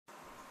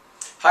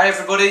Hi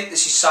everybody,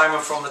 this is Simon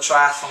from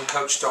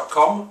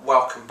TheTriathlonCoach.com.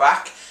 Welcome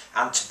back,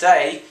 and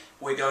today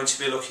we're going to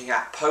be looking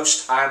at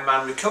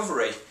post-Ironman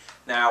recovery.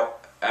 Now,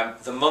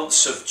 the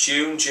months of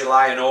June,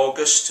 July and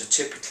August are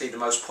typically the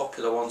most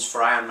popular ones for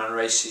Ironman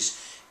races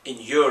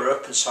in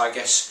Europe, and so I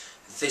guess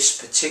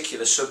this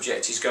particular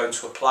subject is going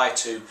to apply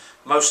to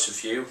most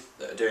of you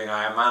that are doing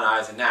Ironman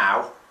either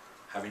now,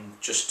 having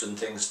just done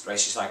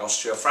races like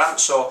Austria or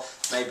France, or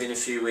maybe in a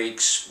few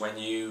weeks when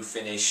you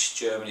finish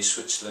Germany,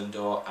 Switzerland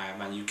or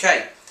Ironman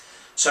UK.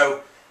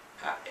 So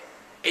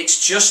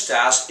it's just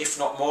as, if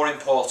not more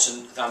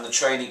important than the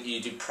training you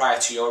do prior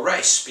to your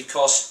race,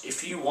 because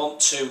if you want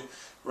to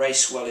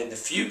race well in the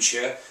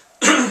future,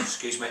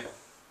 excuse me,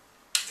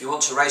 if you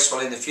want to race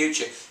well in the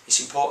future, it's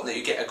important that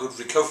you get a good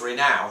recovery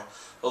now,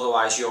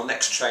 otherwise your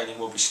next training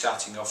will be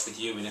starting off with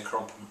you in a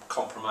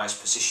compromised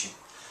position.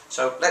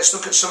 So let's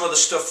look at some of the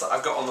stuff that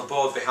I've got on the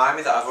board behind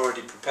me that I've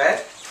already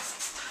prepared.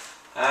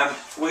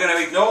 We're going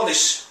to ignore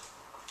this.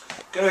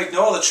 Going to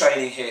ignore the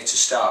training here to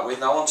start with,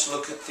 and I want to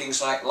look at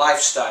things like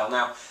lifestyle.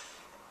 Now,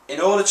 in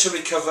order to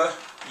recover,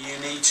 you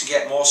need to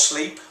get more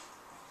sleep.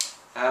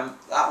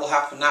 That will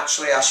happen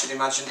naturally, I should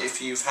imagine,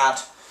 if you've had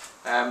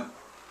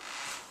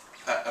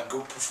a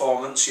good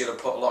performance. You'll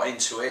have put a lot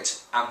into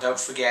it, and don't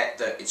forget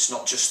that it's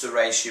not just the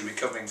race you're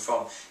recovering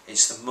from,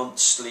 it's the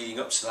months leading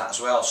up to that as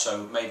well,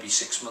 so maybe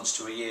 6 months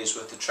to a year's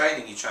worth of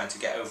training you're trying to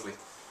get over with.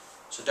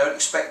 So don't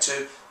expect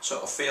to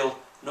sort of feel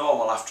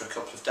normal after a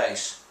couple of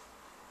days.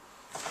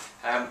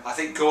 I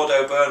think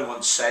Gordo Byrne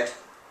once said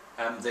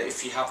that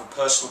if you have a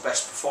personal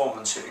best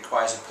performance, it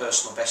requires a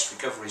personal best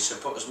recovery, so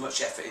put as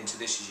much effort into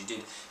this as you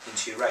did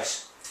into your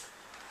race.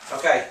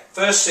 Okay,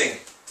 first thing,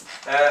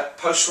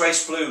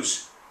 post-race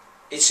blues.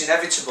 It's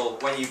inevitable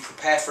when you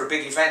prepare for a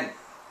big event,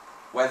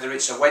 whether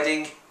it's a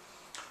wedding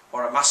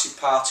or a massive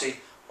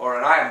party or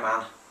an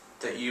Ironman,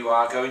 that you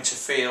are going to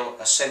feel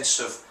a sense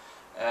of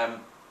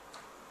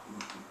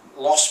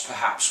loss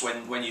perhaps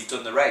when you've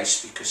done the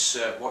race, because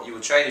what you were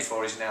training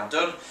for is now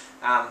done,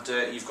 and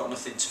you've got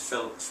nothing to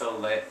fill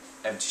the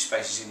empty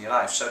spaces in your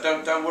life. So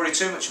don't worry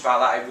too much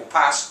about that. It will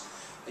pass.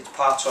 It's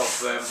part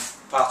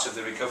of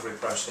the recovery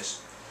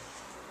process.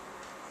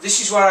 This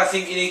is where I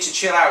think you need to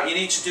chill out. You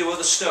need to do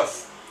other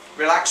stuff.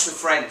 Relax with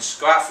friends.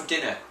 Go out for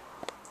dinner.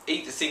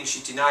 Eat the things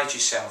you denied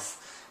yourself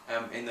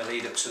in the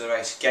lead up to the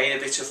race. Gain a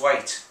bit of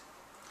weight.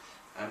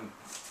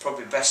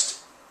 Probably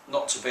best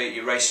not to be at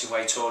your racing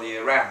weight all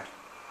year round.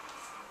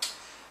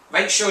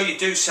 Make sure you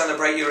do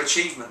celebrate your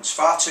achievements.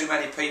 Far too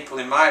many people,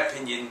 in my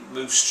opinion,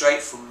 move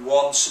straight from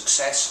one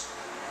success,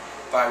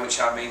 by which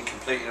I mean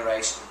completing a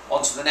race,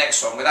 onto the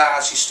next one without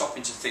actually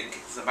stopping to think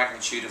of the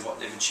magnitude of what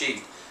they've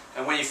achieved.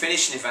 And when you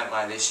finish an event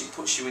like this, it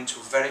puts you into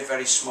a very,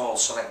 very small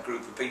select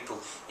group of people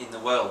in the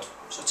world.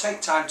 So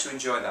take time to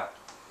enjoy that.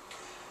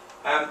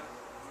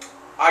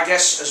 I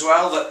guess as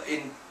well that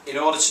in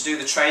order to do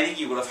the training,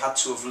 you will have had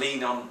to have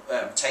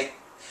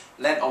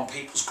lent on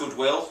people's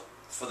goodwill,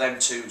 for them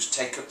to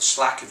take up the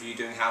slack of you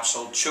doing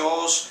household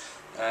chores,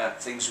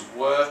 things at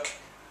work,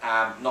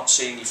 not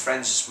seeing your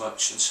friends as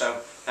much, and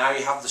so now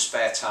you have the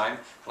spare time.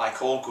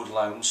 Like all good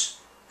loans,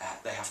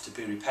 they have to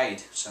be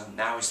repaid, so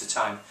now is the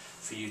time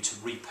for you to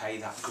repay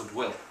that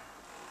goodwill.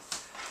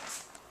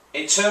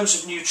 In terms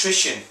of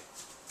nutrition,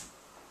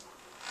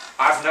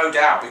 I've no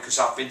doubt, because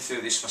I've been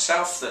through this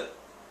myself, that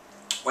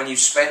when you've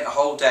spent a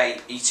whole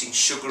day eating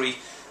sugary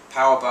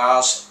power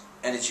bars,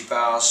 energy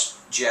bars,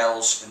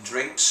 gels and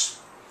drinks,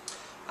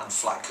 and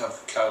flat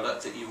Coca-Cola,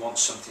 that you want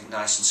something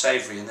nice and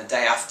savoury. And the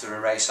day after a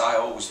race, I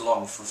always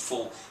long for a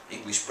full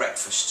English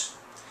breakfast.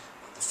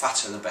 The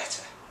fatter the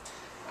better.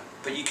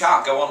 But you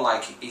can't go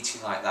on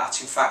eating like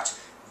that. In fact,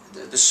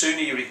 the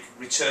sooner you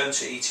return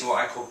to eating what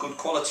I call good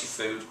quality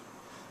food,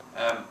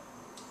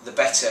 the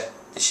better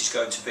this is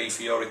going to be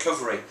for your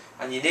recovery.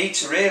 And you need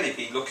to really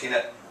be looking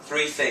at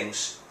three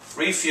things.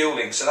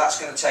 Refuelling, so that's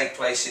going to take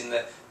place in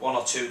the 1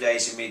 or 2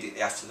 days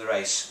immediately after the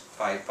race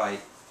by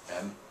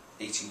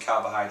eating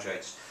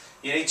carbohydrates.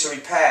 You need to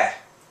repair,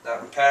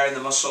 repairing the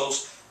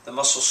muscles, the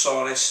muscle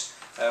soreness,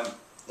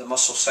 the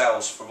muscle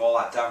cells from all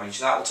that damage.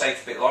 That will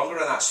take a bit longer,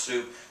 and that's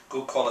through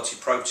good quality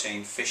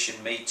protein, fish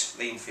and meat,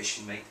 lean fish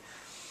and meat.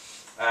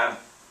 And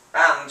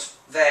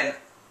then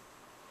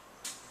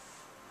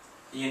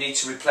you need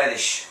to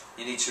replenish.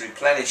 You need to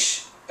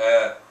replenish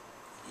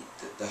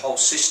the whole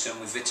system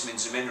with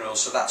vitamins and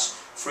minerals. So that's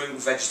fruit and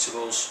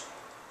vegetables,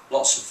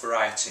 lots of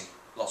variety,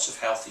 lots of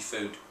healthy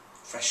food,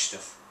 fresh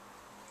stuff.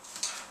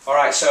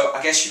 Alright, so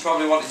I guess you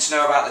probably wanted to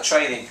know about the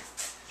training.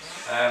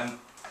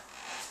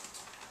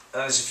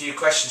 There's a few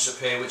questions up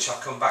here which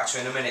I'll come back to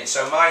in a minute.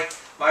 So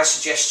my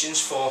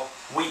suggestions for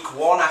week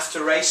 1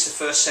 after race, the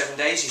first 7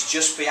 days, is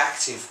just be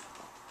active.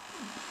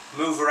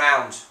 Move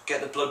around,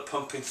 get the blood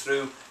pumping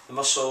through the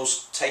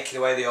muscles, taking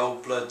away the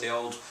old blood, the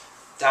old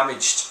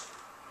damaged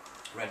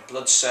red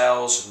blood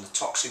cells and the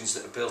toxins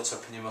that are built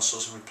up in your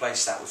muscles, and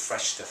replace that with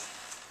fresh stuff,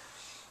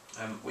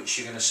 which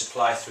you're going to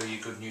supply through your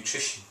good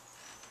nutrition.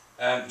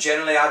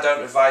 Generally, I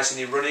don't advise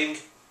any running.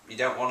 You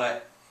don't want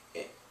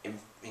to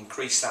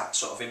increase that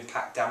sort of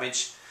impact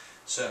damage,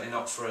 certainly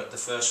not for the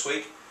first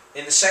week.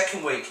 In the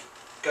second week,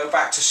 go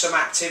back to some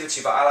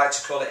activity, but I like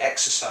to call it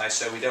exercise,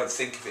 so we don't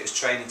think of it as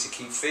training to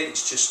keep fit.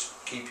 It's just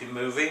keeping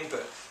moving,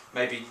 but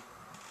maybe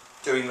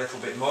doing a little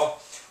bit more.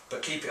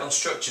 But keep it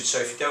unstructured, so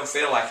if you don't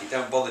feel like it,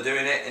 don't bother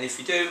doing it, and if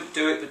you do,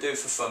 do it, but do it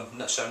for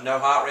fun. So no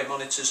heart rate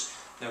monitors,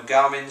 no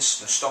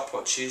Garmin's, no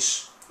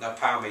stopwatches, no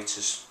power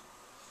meters.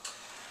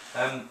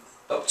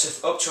 Up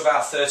to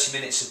about 30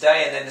 minutes a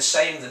day, and then the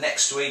same the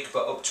next week,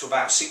 but up to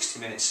about 60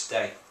 minutes a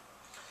day.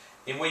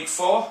 In week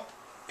 4,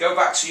 go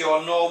back to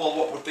your normal,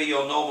 what would be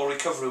your normal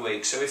recovery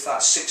week. So if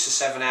that's 6 or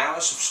 7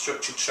 hours of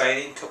structured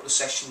training, a couple of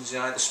sessions in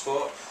either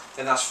sport,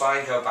 then that's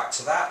fine, go back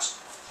to that.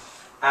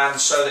 And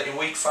so that in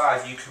week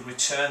 5 you can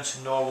return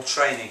to normal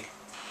training.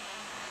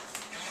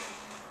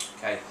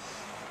 Okay,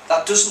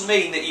 that doesn't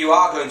mean that you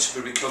are going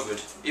to be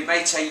recovered. It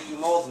may take you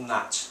more than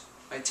that.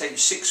 It may take you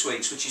 6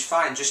 weeks, which is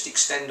fine, just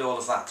extend all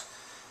of that.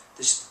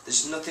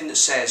 There's nothing that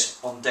says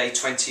on day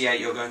 28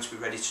 you're going to be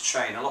ready to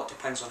train. A lot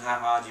depends on how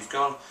hard you've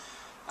gone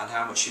and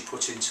how much you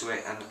put into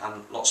it,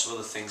 and lots of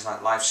other things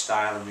like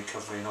lifestyle and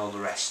recovery and all the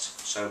rest.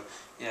 So,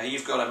 you know,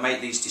 you've got to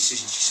make these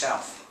decisions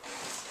yourself.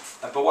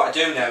 But what I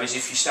do know is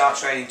if you start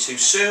training too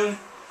soon,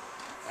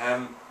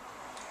 and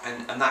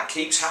that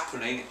keeps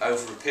happening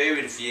over a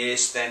period of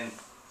years, then,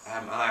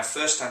 and I have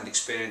first-hand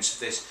experience of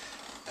this,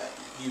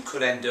 you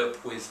could end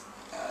up with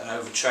an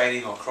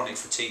overtraining or chronic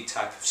fatigue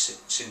type of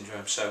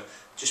syndrome. So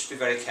just be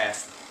very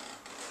careful.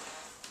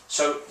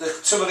 So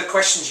some of the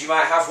questions you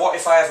might have: what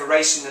if I have a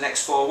race in the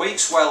next 4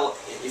 weeks? Well,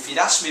 if you'd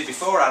asked me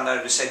beforehand, I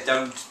would have said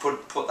don't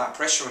put that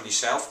pressure on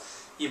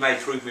yourself. You may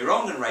prove me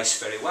wrong and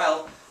race very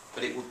well,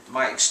 but it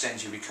might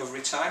extend your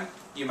recovery time.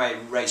 You may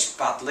race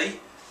badly,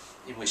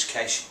 in which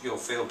case you'll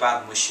feel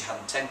bad and wish you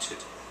hadn't entered.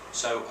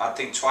 So I'd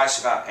think twice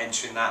about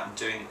entering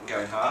that and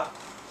going hard.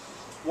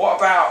 What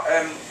about,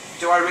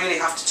 do I really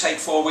have to take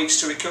 4 weeks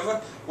to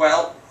recover?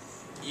 Well,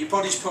 your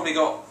body's probably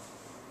got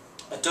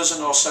a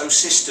dozen or so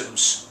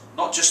systems,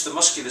 not just the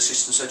muscular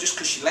system. So just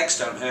because your legs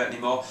don't hurt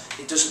anymore,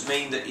 it doesn't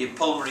mean that your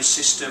pulmonary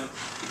system,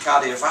 your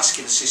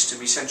cardiovascular system,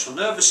 your central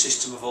nervous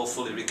system have all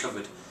fully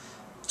recovered.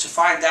 To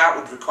find out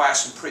would require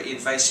some pretty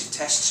invasive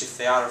tests if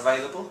they are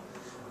available.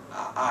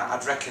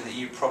 I'd reckon that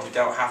you probably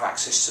don't have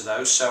access to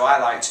those, so I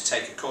like to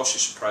take a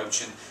cautious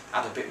approach and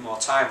add a bit more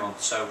time on,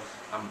 so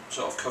I'm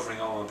sort of covering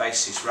all my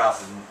bases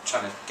rather than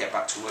trying to get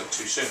back to work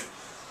too soon.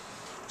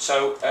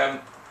 So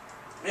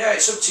yeah,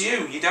 it's up to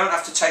you. You don't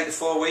have to take the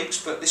 4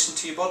 weeks, but listen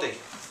to your body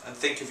and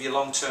think of your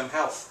long-term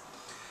health.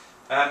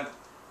 And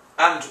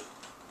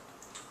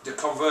the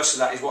converse of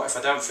that is, what if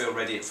I don't feel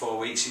ready at 4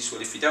 weeks? Is,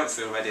 well, if you don't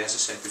feel ready, as I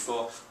said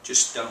before,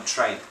 just don't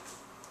train.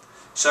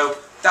 So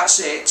that's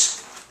it.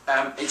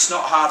 It's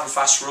not hard and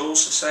fast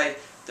rules. I say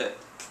that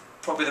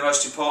probably the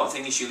most important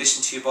thing is you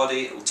listen to your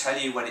body. It will tell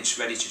you when it's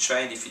ready to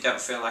train. If you don't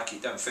feel like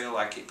it, don't feel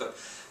like it. But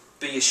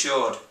be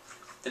assured,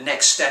 the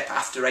next step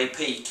after a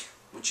peak,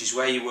 which is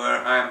where you were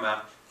at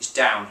Ironman, is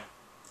down.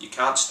 You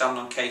can't stand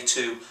on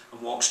K2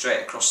 and walk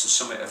straight across the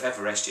summit of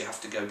Everest. You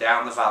have to go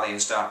down the valley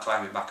and start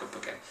climbing back up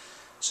again.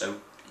 So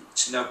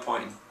it's no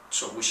point in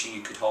sort of wishing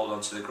you could hold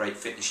on to the great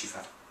fitness you've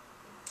had.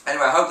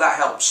 Anyway, I hope that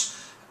helps.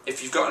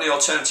 If you've got any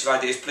alternative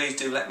ideas, please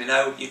do let me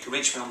know. You can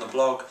reach me on the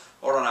blog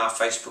or on our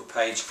Facebook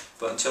page.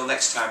 But until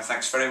next time,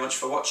 thanks very much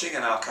for watching,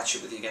 and I'll catch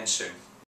up with you again soon.